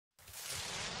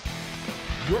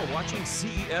You're watching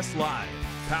CES Live,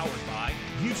 powered by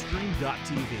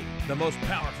Ustream.tv, the most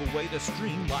powerful way to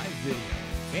stream live video.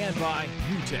 And by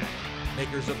UTech,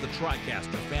 makers of the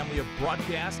TriCaster family of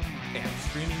broadcast and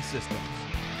streaming systems.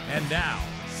 And now,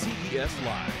 CES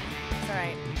Live. That's all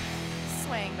right.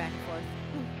 Swaying back and forth.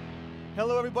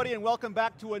 Hello, everybody, and welcome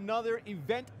back to another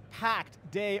event-packed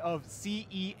day of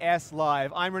CES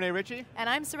Live. I'm Rene Ritchie. And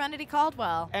I'm Serenity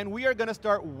Caldwell. And we are going to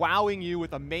start wowing you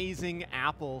with amazing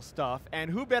Apple stuff.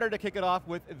 And who better to kick it off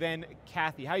with than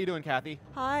Kathy? How you doing, Kathy?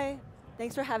 Hi.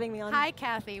 Thanks for having me on. Hi,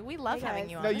 Kathy. We love having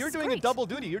you on. Now, This you're is doing great. a double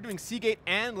duty. You're doing Seagate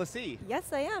and LaCie.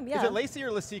 Yes, I am, yeah. Is it LaCie or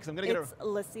LaCie? Because I'm going to get It's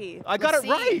LaCie. I got it LaCie.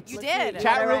 right. You LaCie. did. You Chat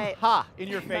got it room, right. ha, in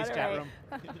your face, got it chat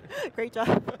right. room. Great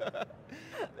job.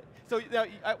 So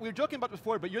we were joking about this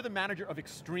before, but you're the manager of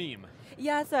Extreme.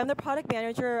 Yeah, so I'm the product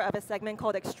manager of a segment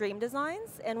called Extreme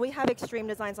Designs, and we have Extreme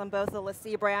Designs on both the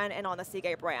LaCie brand and on the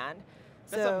Seagate brand.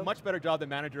 That's a much better job than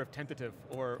manager of tentative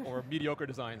or mediocre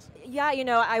designs. Yeah, you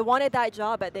know, I wanted that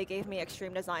job, but they gave me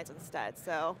Extreme Designs instead,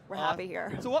 so we're happy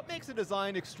here. So what makes a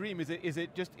design extreme? Is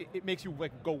it just it makes you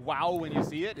like go wow when you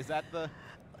see it? Is that the?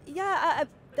 Yeah,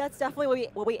 that's definitely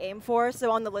what we aim for. So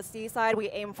on the LaCie side, we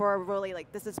aim for really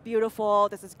like, this is beautiful,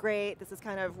 this is great, this is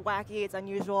kind of wacky, it's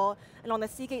unusual. And on the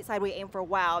Seagate side, we aim for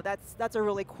wow, that's a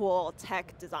really cool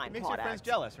tech design It makes product. your friends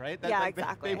jealous, right? Yeah, like,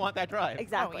 exactly. They want that drive.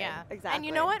 Exactly. Oh, yeah. Exactly. And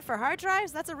you know what? For hard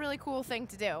drives, that's a really cool thing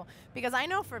to do. Because I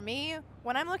know for me,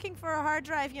 when I'm looking for a hard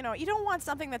drive, you know, you don't want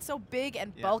something that's so big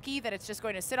and bulky that it's just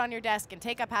going to sit on your desk and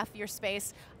take up half of your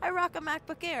space. I rock a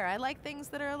MacBook Air. I like things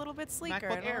that are a little bit sleeker. MacBook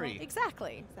and a little- Airy.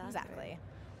 Exactly. Exactly.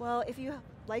 Well, if you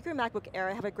like your MacBook Air,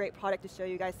 I have a great product to show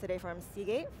you guys today from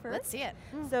Seagate first. Let's see it.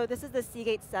 So this is the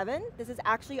Seagate 7. This is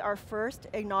actually our first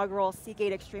inaugural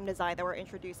Seagate Extreme design that we're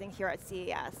introducing here at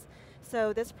CES.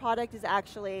 So this product is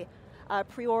actually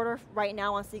pre-order right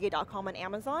now on Seagate.com and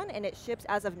Amazon, and it ships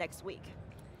as of next week.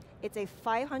 It's a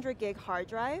 500 gig hard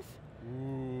drive.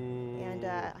 Ooh. And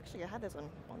actually, I had this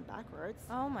one backwards.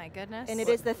 Oh my goodness. And it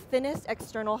is the thinnest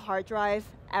external hard drive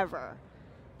ever.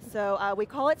 So we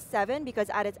call it 7 because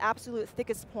at its absolute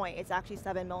thickest point, it's actually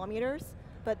 7 millimeters.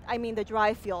 But I mean, the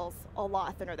drive feels a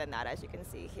lot thinner than that, as you can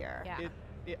see here. Yeah.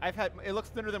 It looks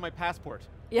thinner than my passport.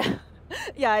 Yeah,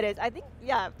 yeah, it is. I think,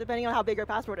 yeah, depending on how big your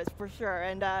passport is, for sure.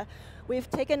 And we've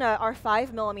taken our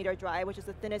 5 millimeter drive, which is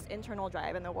the thinnest internal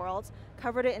drive in the world,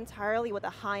 covered it entirely with a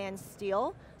high-end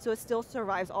steel, so it still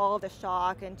survives all of the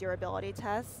shock and durability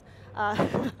tests.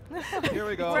 Here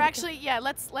we go. We're actually,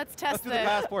 let's test Let's do the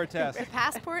passport test. The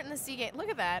passport and the Seagate. Look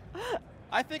at that.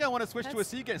 I think I want to switch to a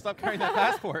Seagate and stop carrying that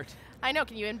passport. I know.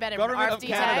 Can you embed a Government of RFD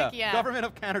Canada. tag? Yeah. Government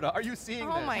of Canada. Are you seeing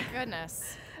this? Oh my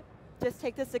goodness. Just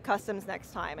take this to customs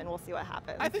next time, and we'll see what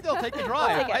happens. I think they'll take the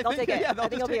drive. They'll take it. Yeah, I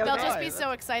think it'll be take the okay. They'll just drive. be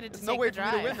so excited to There's take no way the for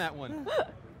me drive. to win that one.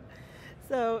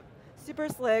 So super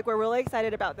slick. We're really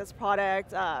excited about this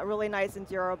product. Really nice and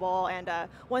durable. And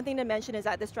one thing to mention is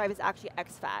that this drive is actually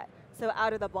exFAT. So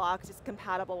out of the box, it's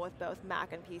compatible with both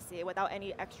Mac and PC without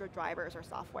any extra drivers or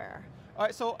software. All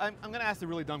right, so I'm going to ask a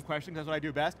really dumb question because that's what I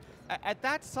do best. At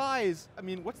that size, I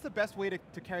mean, what's the best way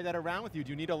to carry that around with you? Do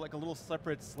you need a little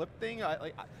separate slip thing?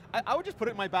 I would just put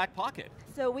it in my back pocket.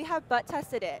 So we have butt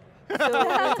tested it. So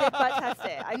we did butt test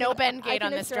it. No bend gate I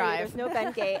on can this assure you drive. There's no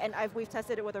bend gate, and we've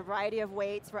tested it with a variety of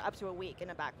weights for up to a week in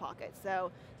a back pocket.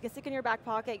 So you can stick in your back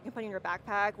pocket, you can put it in your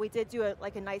backpack. We did do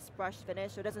a nice brush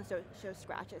finish, so it doesn't show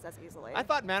scratches as easily. I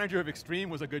thought manager of Extreme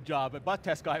was a good job, but butt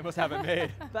test guy must have it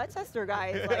made. Butt tester guy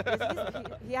is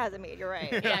like, he has it made, you're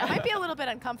right. Yeah, it might be a little bit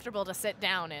uncomfortable to sit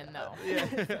down in, though. Yeah.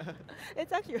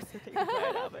 It's actually sitting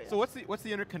right now, but So what's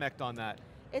the interconnect on that?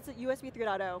 it's a USB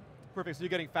 3.0. Perfect. So you're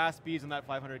getting fast speeds in that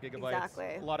 500 gigabytes.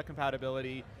 Exactly. A lot of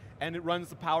compatibility, and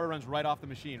the power runs right off the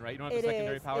machine, right? You don't have the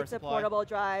secondary power It's supply. a portable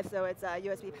drive, so it's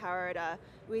USB powered.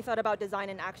 We thought about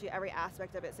designing actually every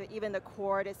aspect of it. So even the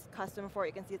cord is custom for it.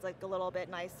 You can see it's like a little bit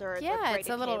nicer. Yeah, it's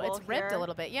ribbed a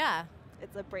little bit. Yeah.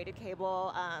 It's a braided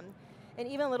cable. And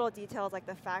even little details like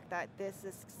the fact that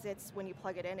sits, when you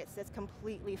plug it in, it sits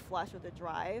completely flush with the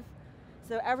drive.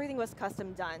 So everything was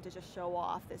custom done to just show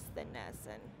off this thinness.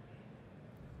 And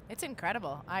It's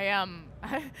incredible. I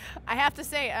have to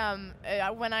say,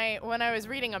 when I was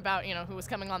reading about who was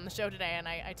coming on the show today, and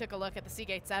I took a look at the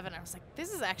Seagate 7, I was like,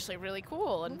 this is actually really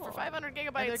cool. And for 500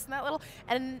 gigabytes and that little,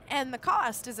 and the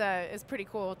cost is pretty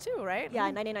cool too, right?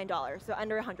 yeah, $99, so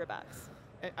under $100.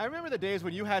 I remember the days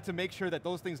when you had to make sure that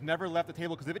those things never left the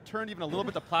table, because if it turned even a little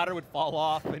bit, the platter would fall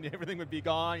off and everything would be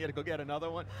gone. You had to go get another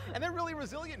one. And they're really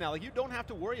resilient now. Like, you don't have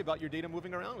to worry about your data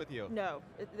moving around with you. No,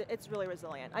 it's really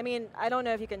resilient. I mean, I don't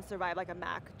know if you can survive like a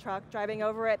Mac truck driving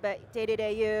over it, but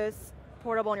day-to-day use,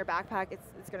 portable in your backpack,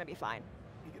 it's going to be fine.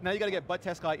 now you got to get butt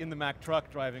test guy in the Mac truck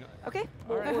driving. Okay,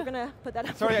 we're going to put that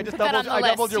up. Sorry, I just Put that on doubled, the I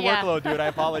doubled your list, yeah. workload, dude. I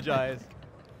apologize.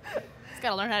 He's got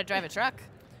to learn how to drive a truck.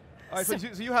 All right, so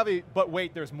you have a, but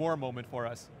wait, there's more moment for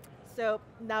us. So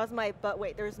now's my but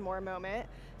wait, there's more moment.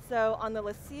 So on the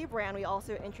LaCie brand, we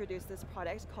also introduced this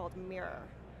product called Mirror.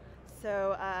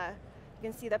 So you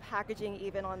can see the packaging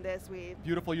even on this.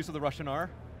 Beautiful use of the Russian R.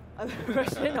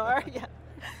 Russian R, yeah.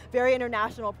 Very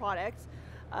international product.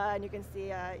 And you can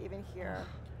see even here.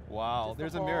 Wow,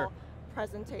 there's a mirror.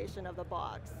 Presentation of the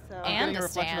box. So I'm getting a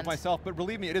reflection of myself, but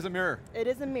believe me, it is a mirror. It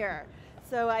is a mirror.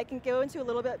 So I can go into a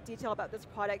little bit of detail about this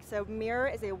product. So Mirror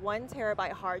is a 1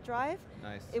 terabyte hard drive.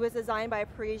 Nice. It was designed by a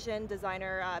Parisian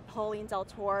designer, Pauline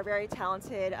Deltour, very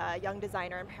talented young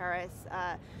designer in Paris.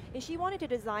 And she wanted to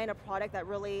design a product that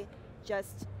really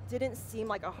just didn't seem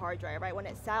like a hard drive, right? When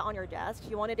it sat on your desk,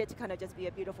 she wanted it to kind of just be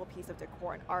a beautiful piece of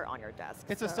decor and art on your desk.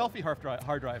 It's a selfie hard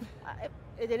drive.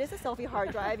 It is a selfie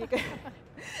hard drive. You can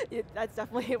that's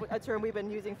definitely a term we've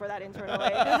been using for that internally.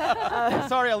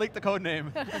 Sorry, I leaked the code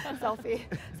name.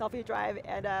 selfie drive.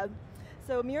 And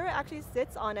so Mirror actually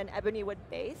sits on an ebony wood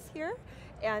base here.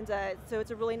 And so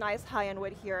it's a really nice high-end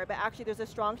wood here, but actually there's a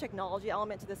strong technology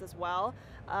element to this as well.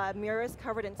 Mirror is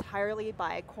covered entirely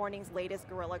by Corning's latest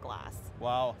Gorilla Glass.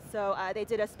 Wow. So they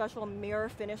did a special mirror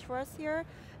finish for us here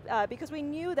because we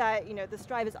knew that this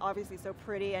drive is obviously so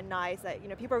pretty and nice that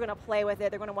people are going to play with it,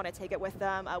 they're going to want to take it with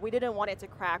them. We didn't want it to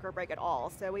crack or break at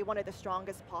all, so we wanted the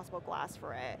strongest possible glass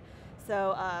for it.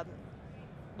 So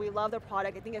we love the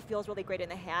product. I think it feels really great in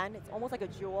the hand. It's almost like a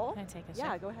jewel. Can I take a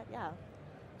Yeah, sip? go ahead, yeah.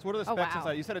 So what are the specs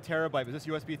inside? You said a terabyte. Is this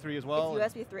USB 3 as well?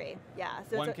 It's USB 3, yeah.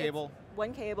 So one cable? It's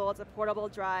one cable. It's a portable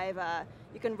drive.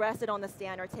 You can rest it on the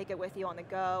stand or take it with you on the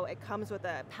go. It comes with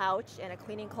a pouch and a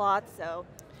cleaning cloth, so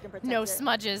you can protect No it.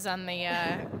 smudges on the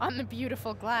on the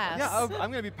beautiful glass. Yeah, I'm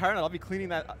going to be paranoid. I'll be cleaning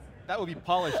that. That will be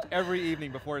polished every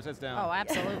evening before it sits down. Oh,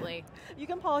 absolutely. You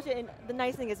can polish it, and the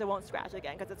nice thing is it won't scratch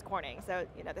again because it's Corning. So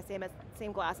the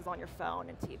same glass is on your phone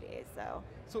and TV. So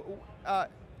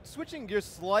switching gears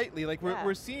slightly, like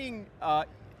we're seeing, a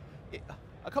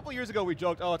couple years ago we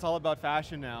joked, oh, it's all about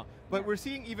fashion now. But we're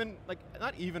seeing even, like,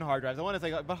 not even hard drives, I want to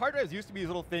say, but hard drives used to be these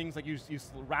little things, like you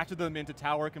ratchet them into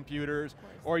tower computers,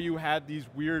 or you had these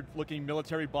weird looking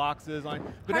military boxes on.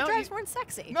 But hard drives weren't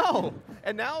sexy. No,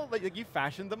 and now like you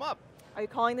fashioned them up. Are you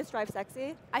calling this drive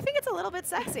sexy? I think it's a little bit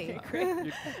sexy.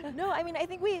 No, I mean, I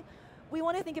think we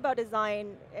want to think about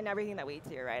design in everything that we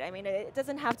do, right? I mean, it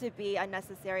doesn't have to be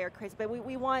unnecessary or crazy, but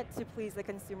we want to please the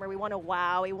consumer. We want to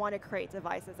wow. We want to create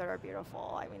devices that are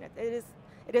beautiful. I mean,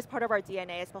 it is part of our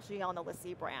DNA, especially on the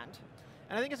LaCie brand.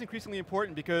 And I think it's increasingly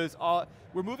important because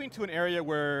we're moving to an area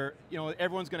where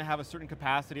everyone's going to have a certain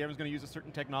capacity, everyone's going to use a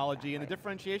certain technology, and the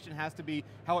differentiation has to be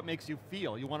how it makes you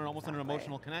feel. You want almost an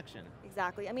emotional connection.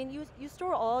 Exactly. I mean, you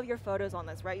store all of your photos on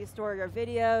this, right? You store your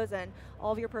videos and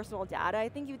all of your personal data. I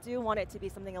think you do want it to be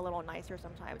something a little nicer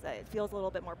sometimes. That it feels a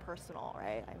little bit more personal,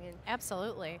 right? I mean,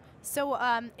 absolutely. So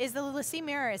is the LaCie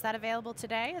mirror, is that available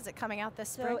today? Is it coming out this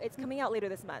spring? So it's coming out later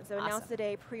this month. So announced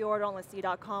today, pre-order on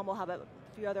LaCie.com. We'll have a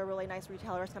few other really nice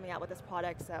retailers coming out with this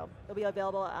product, so it'll be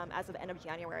available as of end of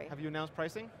January. Have you announced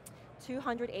pricing?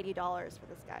 $280 for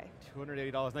this guy.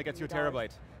 $280, and that gets you a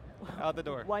terabyte. Out the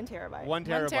door. 1 terabyte. 1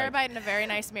 terabyte. 1 terabyte and a very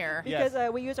nice mirror.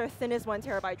 Because we use our thinnest 1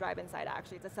 terabyte drive inside,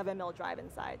 actually. It's a 7mm drive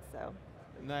inside, so.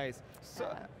 Nice.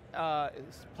 So,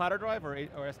 platter drive or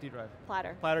SD drive?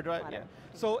 Platter. Platter drive, yeah.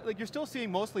 So like you're still seeing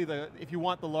mostly if you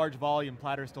want the large volume,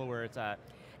 Platter's still where it's at.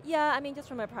 Yeah, I mean, just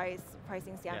from a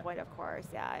pricing standpoint, of course.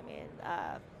 Yeah, I mean,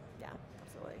 yeah,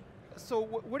 absolutely. So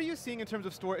what are you seeing in terms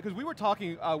of storage? Because we were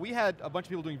talking, we had a bunch of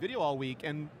people doing video all week,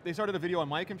 and they started a video on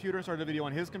my computer and started a video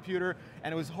on his computer,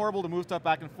 and it was horrible to move stuff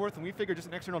back and forth, and we figured just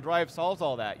an external drive solves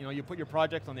all that. You put your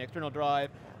projects on the external drive,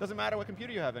 doesn't matter what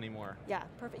computer you have anymore. Yeah,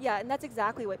 perfect. Yeah, and that's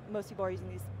exactly what most people are using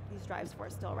these drives for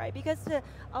still, right? Because to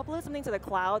upload something to the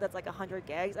cloud that's like 100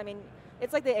 gigs, I mean,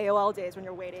 it's like the AOL days when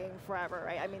you're waiting forever,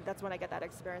 right? I mean, that's when I get that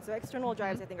experience. So external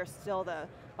drives, I think, are still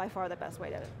by far the best way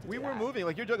to we were moving,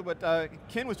 like you're joking, but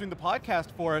Ken was doing the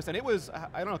podcast for us, and it was,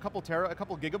 I don't know, a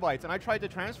couple gigabytes, and I tried to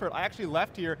transfer it. I actually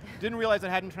left here, didn't realize it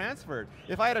hadn't transferred.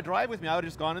 If I had a drive with me, I would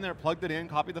have just gone in there, plugged it in,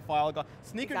 copied the file,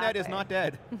 SneakerNet is not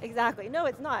dead. Exactly, no,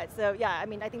 it's not. So yeah, I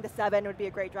mean, I think the 7 would be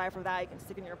a great drive for that. You can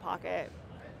stick it in your pocket.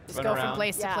 Just go from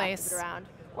place to place. Move it around.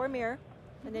 Or mirror.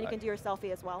 And then you can do your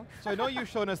selfie as well. So I know you've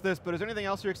shown us this, but is there anything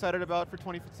else you're excited about for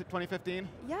 2015?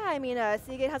 Yeah, I mean,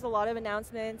 Seagate has a lot of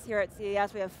announcements here at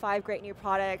CES. We have 5 great new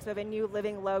products. We have a new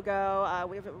living logo.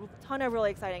 We have a ton of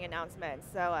really exciting announcements.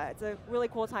 So it's a really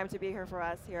cool time to be here for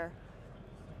us here.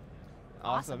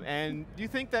 Awesome. And do you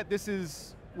think that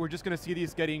we're just going to see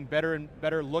these getting better and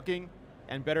better looking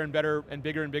and better and better and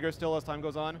bigger still as time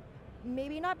goes on?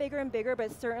 Maybe not bigger and bigger,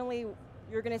 but certainly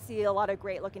you're going to see a lot of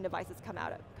great looking devices come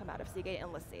out of Seagate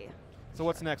and LaCie. So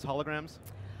what's next, holograms?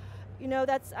 You know,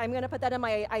 I'm going to put that in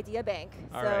my idea bank.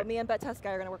 All so right. me and Bet Tuska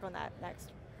are going to work on that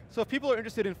next. So if people are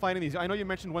interested in finding these, I know you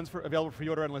mentioned one's available for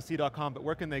pre-order on LaCie.com, but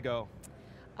where can they go?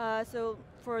 So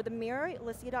for the mirror,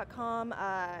 LaCie.com,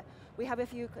 we have a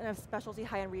few kind of specialty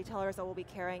high-end retailers that will be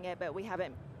carrying it, but we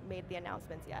haven't made the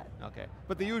announcements yet. Okay,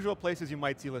 but the usual places you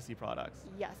might see LaCie products.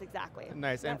 Yes, exactly.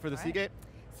 Nice, and for the Seagate?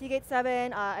 Seagate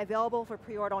 7, available for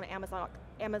pre-order on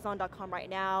Amazon.com right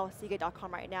now,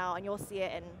 Seagate.com right now, and you'll see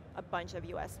it in a bunch of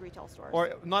US retail stores.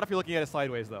 Or not if you're looking at it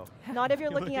sideways though. Not if you're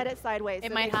looking at it sideways. It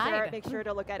so might hide. Make sure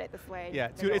to look at it this way. Yeah,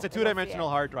 then it's a you'll see two-dimensional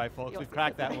it. hard drive, folks. You'll We've see it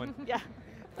cracked this that way. one. Yeah.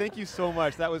 Thank you so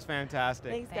much, that was fantastic.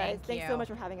 Thanks, guys. Thanks so you. much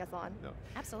for having us on. No.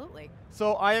 Absolutely.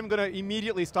 So I am going to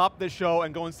immediately stop this show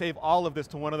and go and save all of this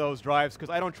to one of those drives because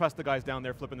I don't trust the guys down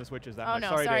there flipping the switches that much.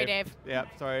 Oh no, sorry Dave. Yeah,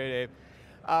 sorry Dave.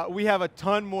 We have a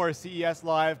ton more CES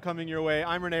Live coming your way.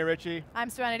 I'm Renee Ritchie. I'm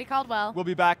Serenity Caldwell. We'll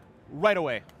be back right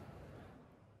away.